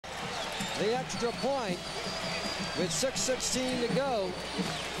the extra point with 6:16 to go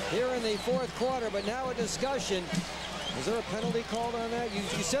here in the fourth quarter. But now a discussion. Was there a penalty called on that? You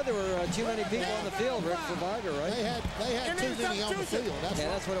said there were too many people on the field, Rick, for Vigor, right? They had too many on the field.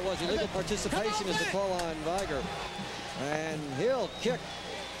 That's what it was. Illegal participation is the call on Vigor. And he'll kick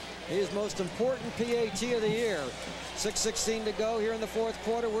his most important PAT of the year. 6:16 to go here in the fourth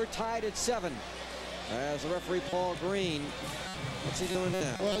quarter. We're tied at 7. As the referee, Paul Green, what's he doing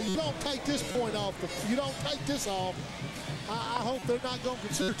now? Well, you don't take this point off. You don't take this off. I hope they're not going to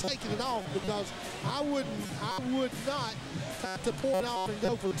consider taking it off, because I would not take the point off and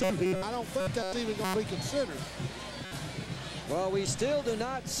go for 2 here. I don't think that's even going to be considered. Well, we still do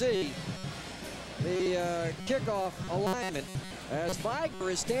not see the kickoff alignment, as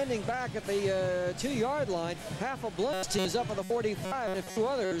Vigor is standing back at the 2-yard line. Half of Blount is up at the 45, and a few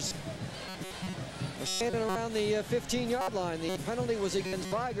others are standing around the 15-yard line. The penalty was against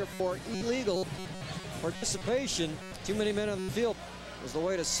Vigor for illegal participation. Too many men on the field was the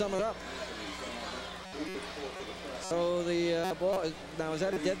way to sum it up. So the ball, now is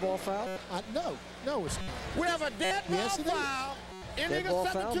that a dead ball foul? No. We have a dead ball foul. Dead ball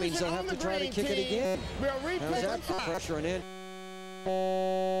foul means they'll have to try to kick it again. How's that for pressure and in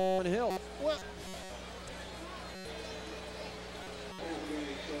on Hill? Well,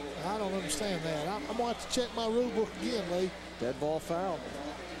 I don't understand that. I'm going to have to check my rule book again, Lee. Dead ball foul.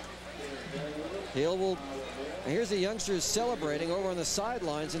 Hill will. And here's the youngsters celebrating over on the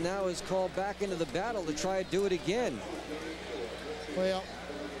sidelines, and now is called back into the battle to try to do it again. Well,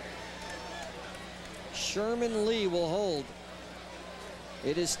 Sherman Lee will hold.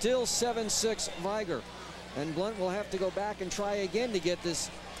 It is still 7-6 Vigor, and Blount will have to go back and try again to get this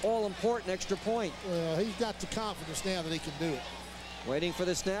all-important extra point. Well, he's got the confidence now that he can do it. Waiting for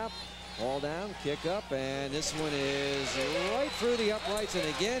the snap. Ball down, kick up, and this one is right through the uprights. And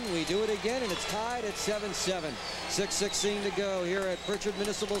again, we do it again, and it's tied at 7-7. 6:16 to go here at Pritchard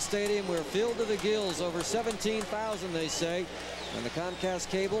Municipal Stadium. We're filled to the gills, over 17,000, they say. And the Comcast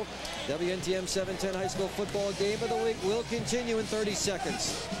Cable WNTM 710 High School Football Game of the Week will continue in 30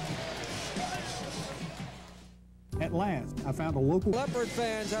 seconds. At last, I found a local. Leopard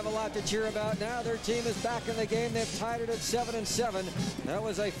fans have a lot to cheer about now. Their team is back in the game. They've tied it at 7-7. That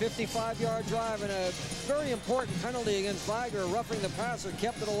was a 55-yard drive, and a very important penalty against Vigor. Roughing the passer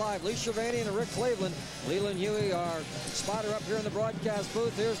kept it alive. Lee Cervani and Rick Cleveland. Leland Huey, our spotter, up here in the broadcast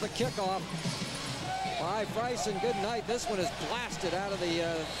booth. Here's the kickoff by Bryson. Good night. This one is blasted out of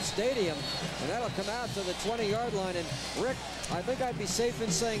the stadium, and that'll come out to the 20-yard line. And Rick, I think I'd be safe in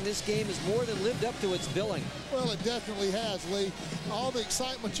saying this game has more than lived up to its billing. Well, it definitely has, Lee. All the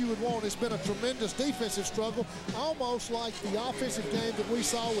excitement you would want. It's been a tremendous defensive struggle, almost like the offensive game that we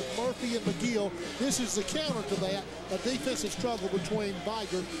saw with Murphy and McGill. This is the counter to that, a defensive struggle between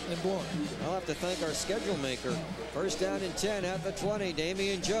Vigor and Blount. I'll have to thank our schedule maker. First down and 10 at the 20.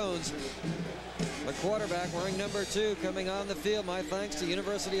 Damian Jones, the quarterback, wearing number 2, coming on the field. My thanks to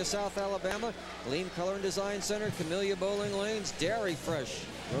University of South Alabama, Gleam Color and Design Center, Camellia Bowling Lanes, Dairy Fresh,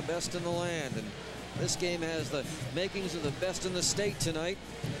 the best in the land. And this game has the makings of the best in the state tonight.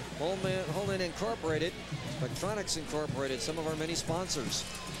 Holman Incorporated, Spectronics Incorporated, some of our many sponsors.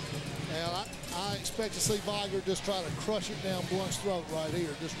 Well, I expect to see Vigor just try to crush it down Blount's throat right here.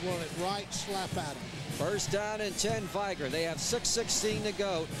 Just run it right slap at him. First down and 10, Vigor. They have 6:16 to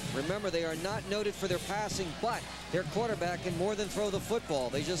go. Remember, they are not noted for their passing, but their quarterback can more than throw the football.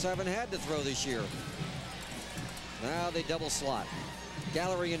 They just haven't had to throw this year. Now they double slot.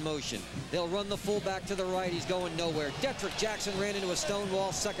 Gallery in motion. They'll run the fullback to the right. He's going nowhere. Detrick Jackson ran into a stone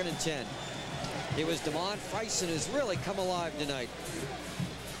wall. 2nd and 10. It was DeMond Freisen who's really come alive tonight.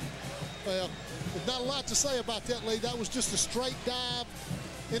 Well, there's not a lot to say about that, Lee. That was just a straight dive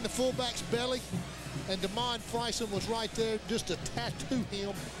in the fullback's belly, and DeMond Freisen was right there just to tattoo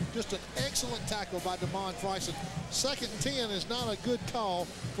him. Just an excellent tackle by DeMond Freisen. 2nd and 10 is not a good call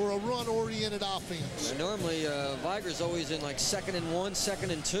for a run-oriented offense. And normally, Vigor's always in like 2nd and 1,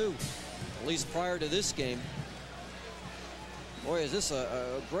 2nd and 2, at least prior to this game. Boy, is this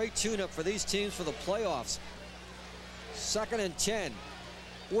a great tune-up for these teams for the playoffs. 2nd and 10.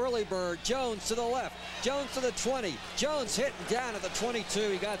 Whirlybird, Jones to the left, Jones to the 20, Jones hitting down at the 22,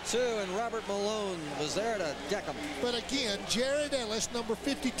 he got 2, and Robert Malone was there to deck him. But again, Jared Ellis, number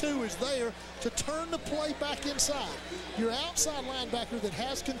 52, is there to turn the play back inside. Your outside linebacker that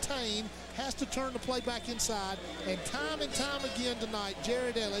has contained has to turn the play back inside, and time again tonight,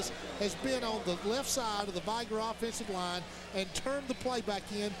 Jared Ellis has been on the left side of the Vigor offensive line and turned the play back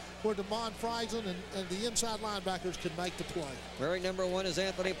in where DeMond Freisen and the inside linebackers could make the play. Wearing number 1 is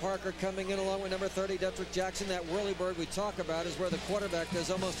Anthony Anthony Parker coming in along with number 30, Detrick Jackson. That whirlybird we talk about is where the quarterback does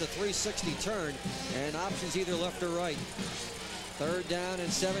almost a 360 turn, and options either left or right. 3rd down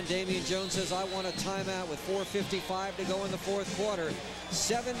and 7. Damian Jones says, I want a timeout with 4:55 to go in the 4th quarter.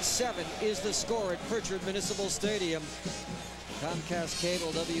 7-7 is the score at Pritchard Municipal Stadium. Comcast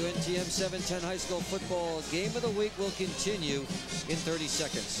Cable, WNTM 710 High School Football Game of the Week will continue in 30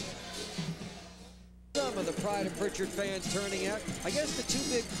 seconds. Some of the pride of Pritchard fans turning out. I guess the 2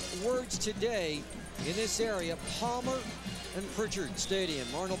 big words today in this area, Palmer and Pritchard Stadium.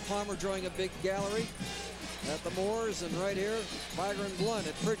 Arnold Palmer drawing a big gallery at the Moors, and right here, Vigor and Blount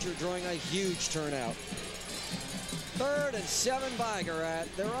at Pritchard drawing a huge turnout. 3rd and 7, Vigor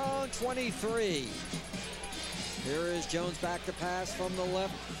at their own 23. Here is Jones back to pass from the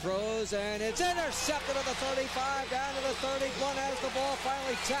left, throws, and it's intercepted at the 35, down to the 30. Blount has the ball,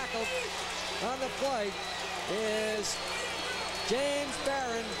 finally tackled on the play is James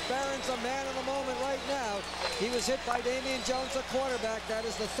Barron. Barron's a man of the moment right now. He was hit by Damian Jones, the quarterback. That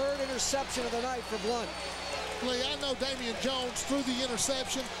is the 3rd interception of the night for Blount. Lee, I know Damian Jones threw the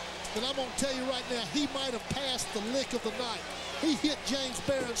interception, but I'm going to tell you right now, he might have passed the lick of the night. He hit James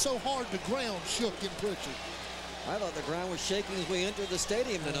Barron so hard the ground shook in Pritchard. I thought the ground was shaking as we entered the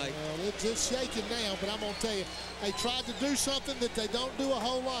stadium tonight. Well, it's shaking now, but I'm going to tell you, they tried to do something that they don't do a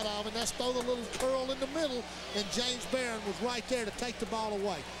whole lot of, and that's throw the little curl in the middle, and James Barron was right there to take the ball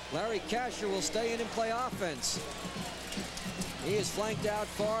away. Larry Casher will stay in and play offense. He is flanked out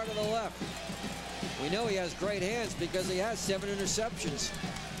far to the left. We know he has great hands because he has 7 interceptions.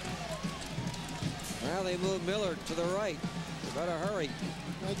 Now they move Miller to the right. They better hurry.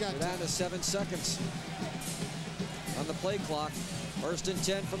 We're down to 7 seconds on the play clock. 1st and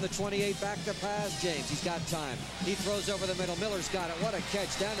 10 from the 28, back to pass. James, he's got time. He throws over the middle. Miller's got it. What a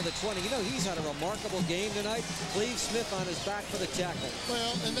catch down to the 20. You know, he's had a remarkable game tonight. Cleve Smith on his back for the tackle.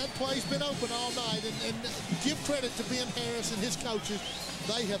 Well, and that play's been open all night. And give credit to Ben Harris and his coaches.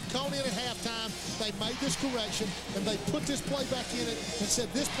 They have gone in at halftime. They made this correction, and they put this play back in it and said,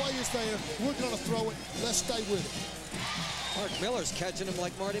 this play is there. We're going to throw it. Let's stay with it. Mark Miller's catching him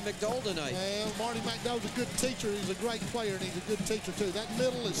like Marty McDowell tonight. Well, Marty McDowell's a good teacher. He's a great player, and he's a good teacher, too. That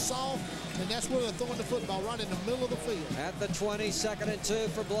middle is soft, and that's where they're throwing the football, right in the middle of the field. At the 20, 2nd and 2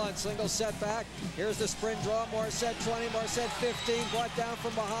 for Blount. Single setback. Here's the sprint draw. Morissette 20, Morissette 15. Blount down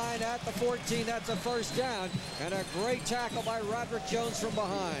from behind at the 14. That's a 1st down. And a great tackle by Roderick Jones from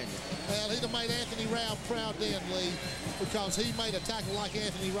behind. Well, he'd have made Anthony Raub proud then, Lee, because he made a tackle like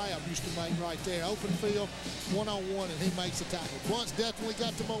Anthony Raub used to make right there. Open field, one-on-one, and he makes the tackle. Blount's definitely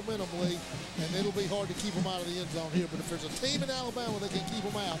got the momentum, Lee, and it'll be hard to keep him out of the end zone here. But if there's a team in Alabama that can keep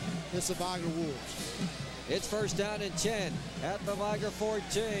him out, it's the Vigor Wolves. It's 1st down and 10 at the Vigor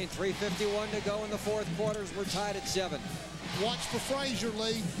 14. 3:51 to go in the 4th quarter. We're tied at 7. Watch for Frazier,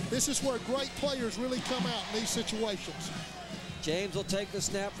 Lee. This is where great players really come out in these situations. James will take the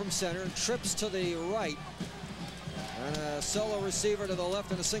snap from center, trips to the right. And a solo receiver to the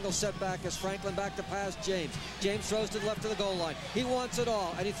left and a single setback as Franklin back to pass James. James throws to the left of the goal line. He wants it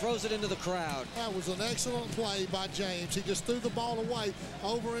all, and he throws it into the crowd. That was an excellent play by James. He just threw the ball away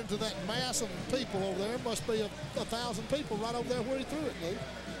over into that mass of people over there. Must be 1,000 people right over there where he threw it, Lee.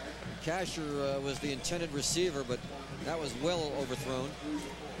 Casher was the intended receiver, but that was well overthrown.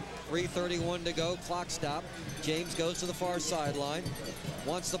 3:31 to go, clock stop. James goes to the far sideline.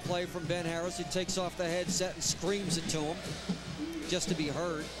 Wants the play from Ben Harris. He takes off the headset and screams it to him just to be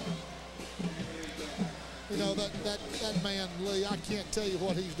heard. You know, that man, Lee, I can't tell you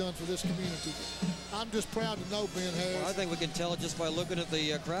what he's done for this community. I'm just proud to know Ben Harris. Well, I think we can tell it just by looking at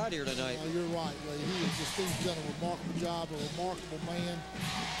the crowd here tonight. Oh, you're right, Lee. He's done a remarkable job, a remarkable man.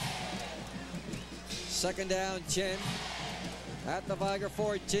 2nd down, 10. At the Vigor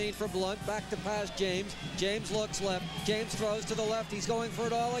 14 for Blount. Back to pass James. James looks left. James throws to the left. He's going for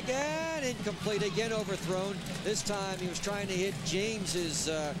it all again. Incomplete. Again overthrown. This time he was trying to hit James's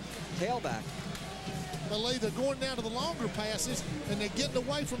tailback. But Lee, they're going down to the longer passes, and they're getting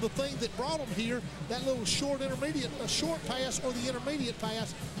away from the thing that brought them here, that little short short pass or the intermediate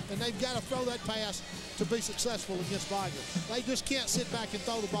pass, and they've got to throw that pass to be successful against Vigor. They just can't sit back and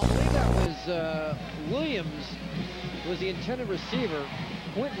throw the ball. I think that was Williams was the intended receiver.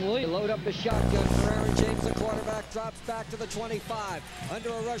 Quentin Williams load up the shotgun for Aaron James. The quarterback drops back to the 25. Under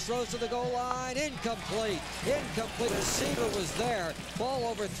a rush, throws to the goal line. Incomplete. Incomplete. The receiver was there. Ball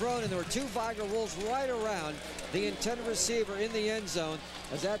overthrown, and there were 2 Vigor Wolves right around the intended receiver in the end zone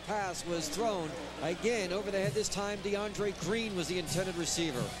as that pass was thrown again over the head. This time, DeAndre Green was the intended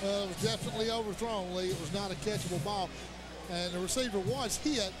receiver. Well, it was definitely overthrown, Lee. It was not a catchable ball. And the receiver was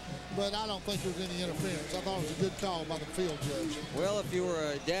hit, but I don't think there was any interference. I thought it was a good call by the field judge. Well, if you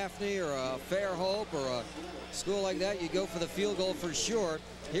were a Daphne or a Fairhope or a school like that, you'd go for the field goal for sure.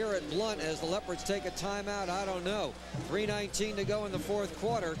 Here at Blount, as the Leopards take a timeout, I don't know. 3:19 to go in the fourth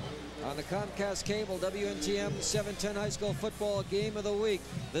quarter. On the Comcast Cable WNTM 710 High School Football Game of the Week.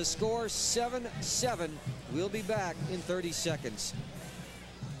 The score 7-7. We'll be back in 30 seconds.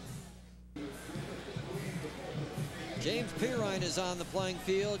 James Pirine is on the playing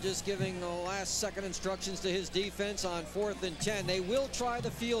field, just giving the last second instructions to his defense on 4th and 10. They will try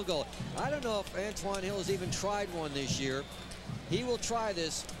the field goal. I don't know if Antoine Hill has even tried one this year. He will try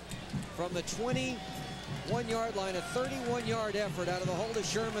this from the 21-yard line, a 31-yard effort out of the hold of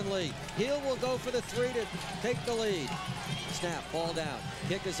Sherman Lee. Hill will go for the 3 to take the lead. Snap, ball down,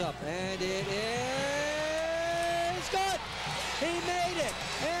 kick is up, and it is good. He made it.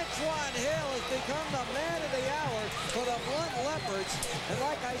 Antoine Hill has become the man of the hour for the Blount Leopards. And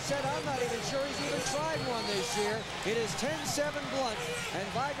like I said, I'm not even sure he's even tried one this year. It is 10-7 Blount, and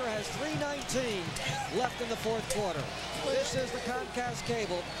Vigor has 3:19 left in the fourth quarter. This is the Comcast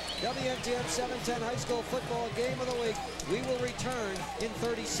Cable WNTM 710 High School Football Game of the Week. We will return in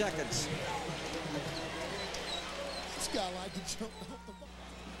 30 seconds. This guy liked to jump off the ball.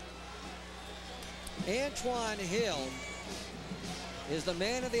 Antoine Hill is the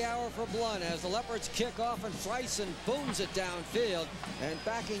man of the hour for Blount as the Leopards kick off and Friesen booms it downfield, and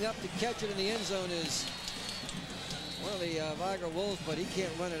backing up to catch it in the end zone is one of the Vigor Wolves, but he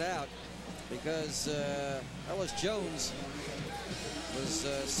can't run it out because Ellis Jones was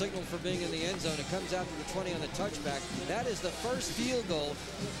signaled for being in the end zone. It comes out to the 20 on the touchback. That is the first field goal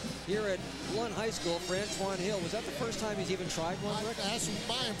here at Blount High School for Antoine Hill. Was that the first time he's even tried one, Rick? That's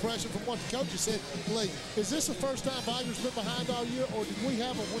my impression from what the coaches said. Lee, is this the first time Vigor's been behind all year, or did we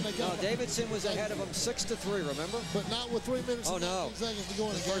have them when they got? No, Davidson was ahead of them 6-3, remember? But not with 3 minutes and 19 seconds to go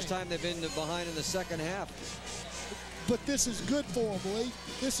in the game. First time they've been behind in the second half. But this is good for them, Lee.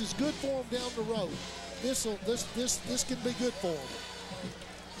 This is good for them down the road. This can be good for them.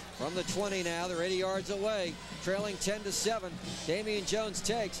 From the 20 now, they're 80 yards away, trailing 10-7. Damian Jones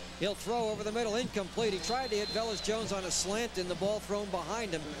takes. He'll throw over the middle, incomplete. He tried to hit Velus Jones on a slant, and the ball thrown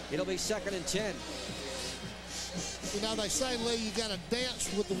behind him. It'll be 2nd and 10. You know, they say, Lee, you got to dance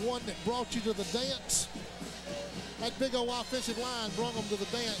with the one that brought you to the dance. That big old offensive line brought them to the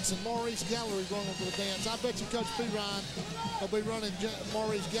dance, and Maurice Gallery brought them to the dance. I bet you Coach Pirine will be running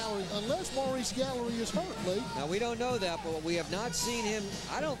Maurice Gallery, unless Maurice Gallery is hurt, Lee. Now, we don't know that, but we have not seen him.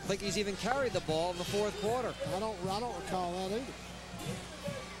 I don't think he's even carried the ball in the fourth quarter. I don't recall that either.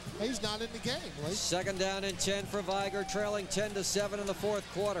 He's not in the game, Lee. 2nd down and 10 for Vigor, trailing 10-7 in the fourth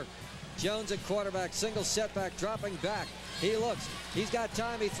quarter. Jones at quarterback, single setback, dropping back. He looks. He's got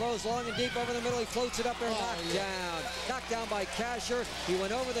time. He throws long and deep over the middle. He floats it up there. Knocked down by Kasher. He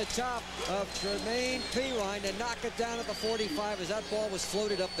went over the top of Tremaine Pirine to knock it down at the 45 as that ball was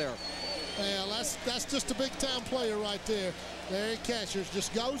floated up there. Well, that's just a big-time player right there. Larry Kasher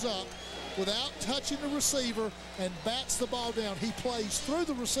just goes up without touching the receiver and bats the ball down. He plays through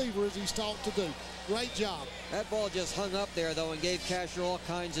the receiver as he's taught to do. Great job. That ball just hung up there, though, and gave Kasher all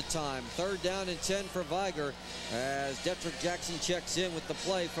kinds of time. 3rd down and 10 for Vigor as Detrick Jackson checks in with the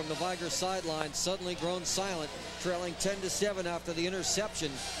play from the Vigor sideline. Suddenly grown silent, trailing 10-7 after the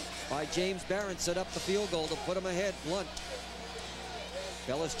interception by James Barron set up the field goal to put him ahead. Blount.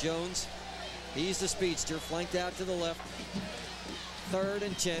 Velus Jones, he's the speedster, flanked out to the left. 3rd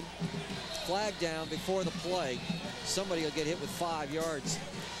and 10. Flag down before the play. Somebody will get hit with 5 yards.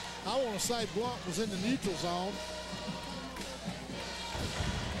 I want to say Blount was in the neutral zone.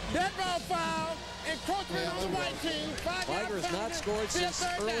 Dead ball foul. Encroachment on the white team. Vigor has not scored since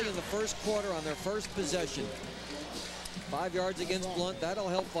early in the first quarter on their first possession. 5 yards against Blount. That'll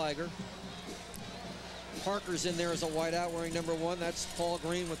help Vigor. Parker's in there as a wideout wearing number 1. That's Paul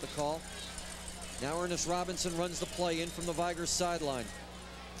Green with the call. Now Ernest Robinson runs the play in from the Vigor sideline.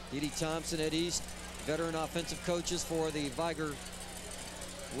 Dede Thompson, Ed East, veteran offensive coaches for the Vigor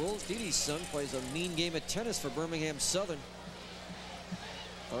Wolves. Dede's son plays a mean game of tennis for Birmingham Southern.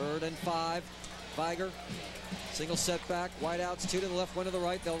 3rd and 5. Vigor. Single setback. Wideouts, 2 to the left, 1 to the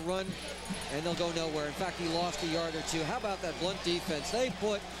right. They'll run and they'll go nowhere. In fact, he lost a yard or 2. How about that Blount defense? They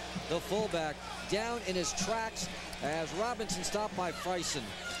put the fullback down in his tracks as Robinson stopped by Friesen.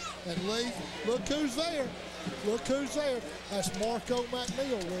 And Lee, look who's there. Look who's there. That's Marco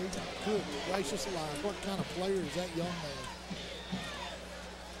McNeil, Lee. Good gracious alive. What kind of player is that young man?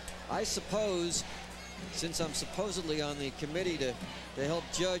 I suppose since I'm supposedly on the committee to help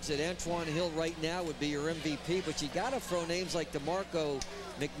judge, that Antoine Hill right now would be your MVP, but you got to throw names like DeMarco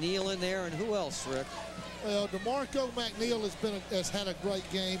McNeil in there, and who else, Rick? Well, DeMarco McNeil has had a great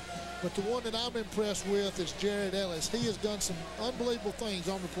game, but the one that I'm impressed with is Jared Ellis. He has done some unbelievable things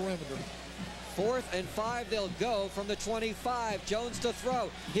on the perimeter. 4th and 5, they'll go from the 25. Jones to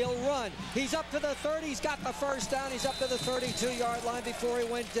throw. He'll run. He's up to the 30. He's got the first down. He's up to the 32-yard line before he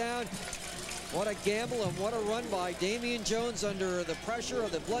went down. What a gamble and what a run by Damian Jones under the pressure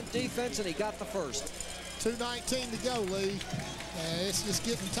of the Blount defense, and he got the first. 2:19 to go, Lee. It's just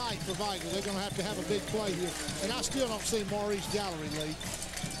getting tight for Vigor. They're going to have a big play here. And I still don't see Maurice Gallery, Lee.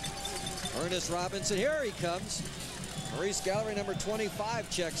 Ernest Robinson, here he comes. Maurice Gallery, number 25,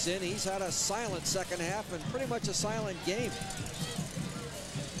 checks in. He's had a silent second half and pretty much a silent game.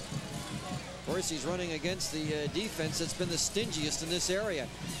 Of course, he's running against the defense that's been the stingiest in this area.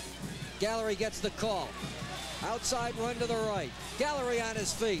 Gallery gets the call. Outside run to the right. Gallery on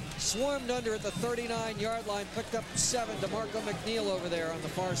his feet. Swarmed under at the 39-yard line. Picked up 7. DeMarco McNeil over there on the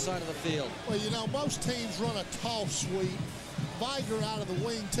far side of the field. Well, you know, most teams run a toss sweep. Vigor out of the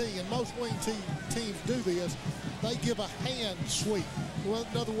wing tee, and most wing teams do this. They give a hand sweep. Well,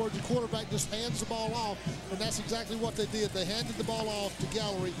 in other words, the quarterback just hands the ball off, and that's exactly what they did. They handed the ball off to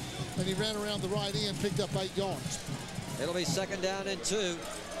Gallery, and he ran around the right end, picked up 8 yards. It'll be 2nd down and 2.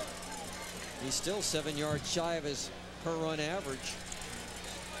 He's still 7 yards shy of his per-run average.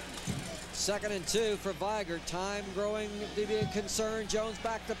 2nd and 2 for Vigor. Time growing to be a concern. Jones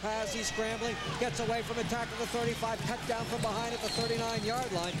back to pass. He's scrambling. Gets away from attack at the 35. Cut down from behind at the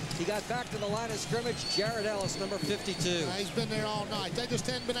 39-yard line. He got back to the line of scrimmage. Jared Ellis, number 52. He's been there all night. They just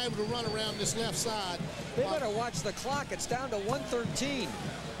haven't been able to run around this left side. They better watch the clock. It's down to 1:13.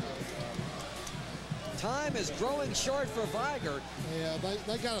 Time is growing short for Vigor. Yeah,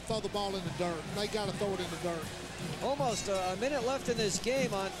 they got to throw the ball in the dirt. They got to throw it in the dirt. Almost a minute left in this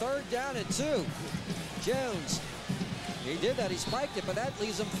game on 3rd down and 2. Jones, he did that. He spiked it, but that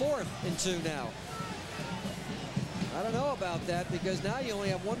leaves him 4th and 2 now. I don't know about that, because now you only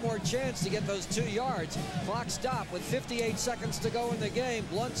have one more chance to get those 2 yards. Clock stopped with 58 seconds to go in the game.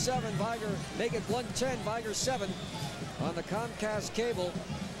 Blount 7, Vigor, make it Blount 10, Vigor 7 on the Comcast cable.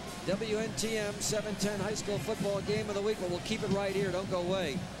 WNTM 710 high school football game of the week. But we'll keep it right here. Don't go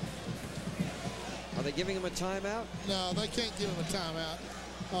away. Are they giving him a timeout? No, they can't give him a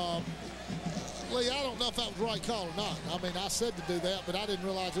timeout. Lee, I don't know if that was the right call or not. I mean, I said to do that, but I didn't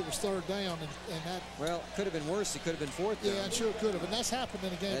realize it was 3rd down. And that, well, it could have been worse. It could have been 4th down. Yeah, it sure could have. And that's happened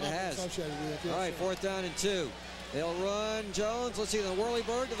in a game I'm associated with. Yes, all right, 4th down and 2. They'll run Jones. Let's see, the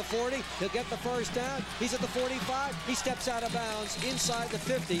whirlybird to the 40. He'll get the first down. He's at the 45. He steps out of bounds inside the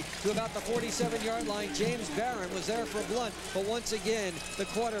 50 to about the 47-yard line. James Barron was there for Blount, but once again, the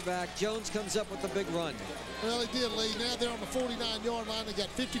quarterback, Jones, comes up with the big run. Well, he did, Lee. Now they're on the 49-yard line. They got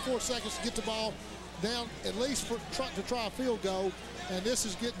 54 seconds to get the ball down, at least to try a field goal. And this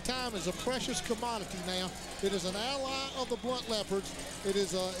is getting time as a precious commodity now. It is an ally of the Blount Leopards.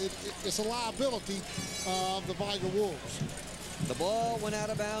 It's a liability of the Vigor Wolves. The ball went out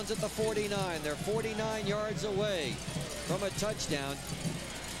of bounds at the 49. They're 49 yards away from a touchdown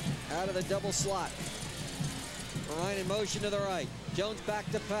out of the double slot. Ryan in motion to the right. Jones back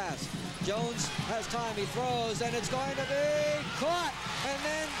to pass. Jones has time. He throws, and it's going to be caught. And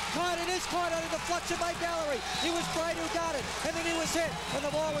then caught. It is caught on a deflection by Gallery. He was Bright who got it, and then he was hit. And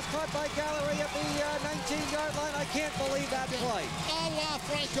the ball was caught by Gallery at the 19-yard line. I can't believe that play. A la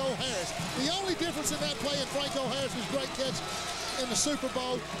Franco Harris. The only difference in that play in Franco Harris's great catch in the Super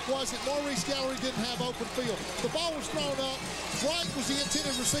Bowl was that Maurice Gallery didn't have open field. The ball was thrown up. Bright was the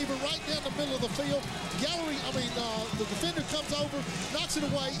intended receiver right down the middle of the field. The defender comes over, knocks it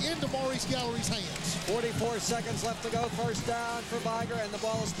away into Maurice Gallery's hands. 44 seconds left to go. First down for Vigor, and the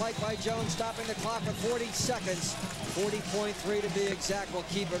ball is spiked by Jones, stopping the clock at 40 seconds. 40.3 to be exact. We'll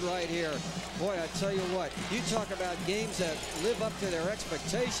keep it right here. Boy, I tell you what, you talk about games that live up to their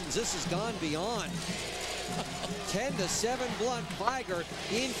expectations. This has gone beyond. 10-7 Blount. Vigor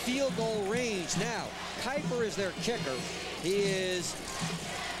in field goal range. Now, Kuiper is their kicker. He is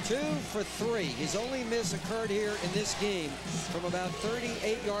 2 for 3. His only miss occurred here in this game from about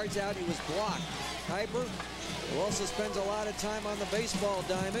 38 yards out. He was blocked. Kuiper, who also spends a lot of time on the baseball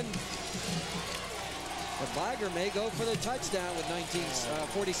diamond. But Vigor may go for the touchdown with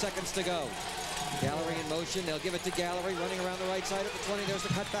 40 seconds to go. Gallery in motion. They'll give it to Gallery, running around the right side at the 20. There's the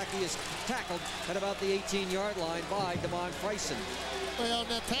cutback. He is tackled at about the 18-yard line by Damon Freisen. Well,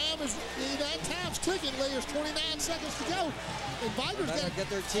 now time's ticking, Lee. There's 29 seconds to go. And Vigor's got to get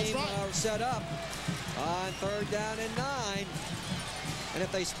their team set up on 3rd down and 9. And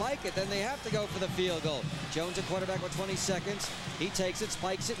if they spike it, then they have to go for the field goal. Jones, a quarterback with 20 seconds. He takes it,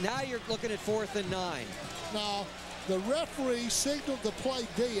 spikes it. Now you're looking at 4th and 9. Now, the referee signaled the play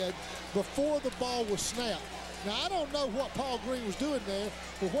dead before the ball was snapped. Now, I don't know what Paul Green was doing there,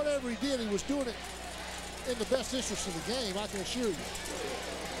 but whatever he did, he was doing it in the best interest of the game, I can assure you.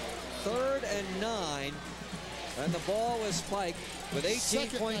 3rd and 9, and the ball was spiked with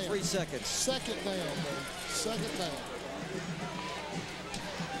 18.3 seconds. Second down, man. Second down.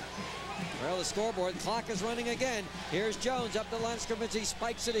 Well, the scoreboard clock is running again. Here's Jones up the line of scrimmage. He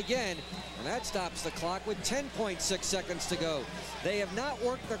spikes it again, and that stops the clock with 10.6 seconds to go. They have not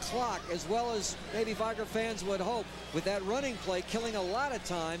worked the clock as well as maybe Vigor fans would hope with that running play, killing a lot of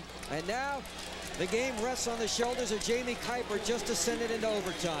time. And now the game rests on the shoulders of Jamie Kuiper, just descended into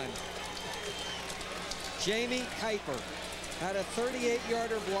overtime. Jamie Kuiper had a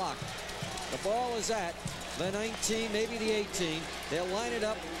 38-yarder block. The ball is at the 19, maybe the 18. They'll line it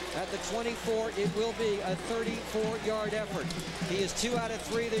up at the 24. It will be a 34-yard effort. He is 2 out of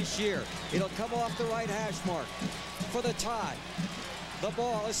 3 this year. It'll come off the right hash mark for the tie. The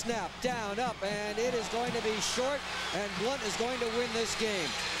ball is snapped down, up, and it is going to be short, and Blount is going to win this game.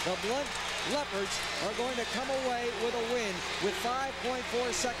 The Blount Leopards are going to come away with a win with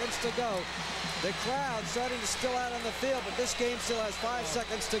 5.4 seconds to go. The crowd starting to spill out on the field, but this game still has 5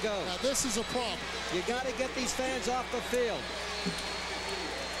 seconds to go. Now, this is a problem. You got to get these fans off the field.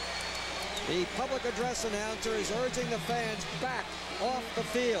 The public address announcer is urging the fans back off the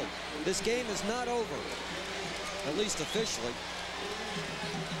field. This game is not over, at least officially.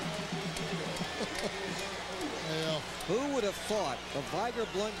 Yeah. Who would have thought the Vigor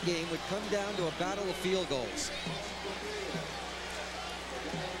Blount game would come down to a battle of field goals?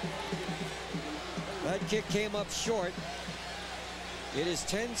 That kick came up short. It is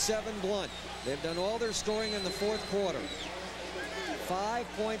 10-7 Blount. They've done all their scoring in the 4th quarter.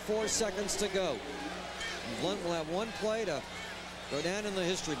 5.4 seconds to go. Blount will have one play to go down in the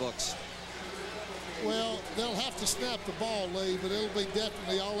history books. Well, they'll have to snap the ball, Lee, but it'll be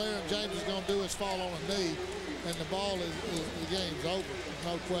definitely all Aaron James is going to do is fall on a knee, and the ball the game's over.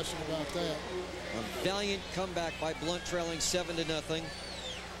 No question about that. A valiant comeback by Blount, trailing 7-0.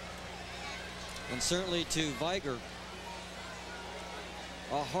 And certainly to Vigor,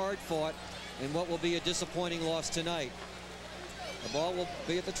 a hard fought in what will be a disappointing loss tonight. The ball will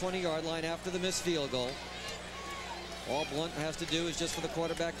be at the 20-yard line after the missed field goal. All Blount has to do is just for the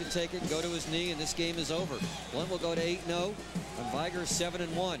quarterback to take it and go to his knee, and this game is over. Blount will go to 8-0, and Vigor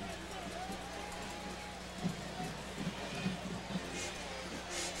 7-1.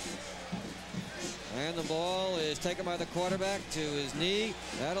 And the ball is taken by the quarterback to his knee.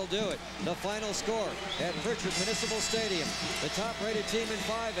 That'll do it. The final score at Pritchard Municipal Stadium. The top-rated team in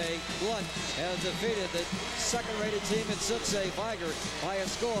 5A, Blount, has defeated the second-rated team in 6A, Vigor, by a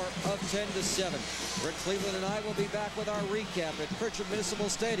score of 10-7. Rick Cleveland and I will be back with our recap at Pritchard Municipal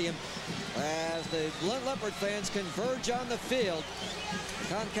Stadium as the Blount Leopard fans converge on the field.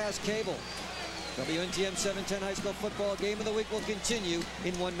 Comcast Cable. WNTM 710 High School Football Game of the Week will continue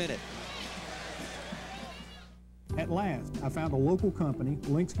in 1 minute. At last, I found a local company,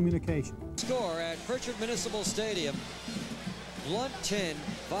 Lynx Communication. Score at Pritchard Municipal Stadium. Blount 10,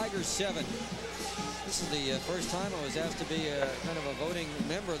 Vigor 7. This is the first time I was asked to be kind of a voting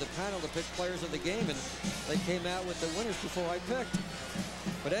member of the panel to pick players of the game, and they came out with the winners before I picked.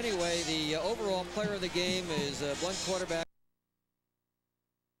 But anyway, the overall player of the game is Blount quarterback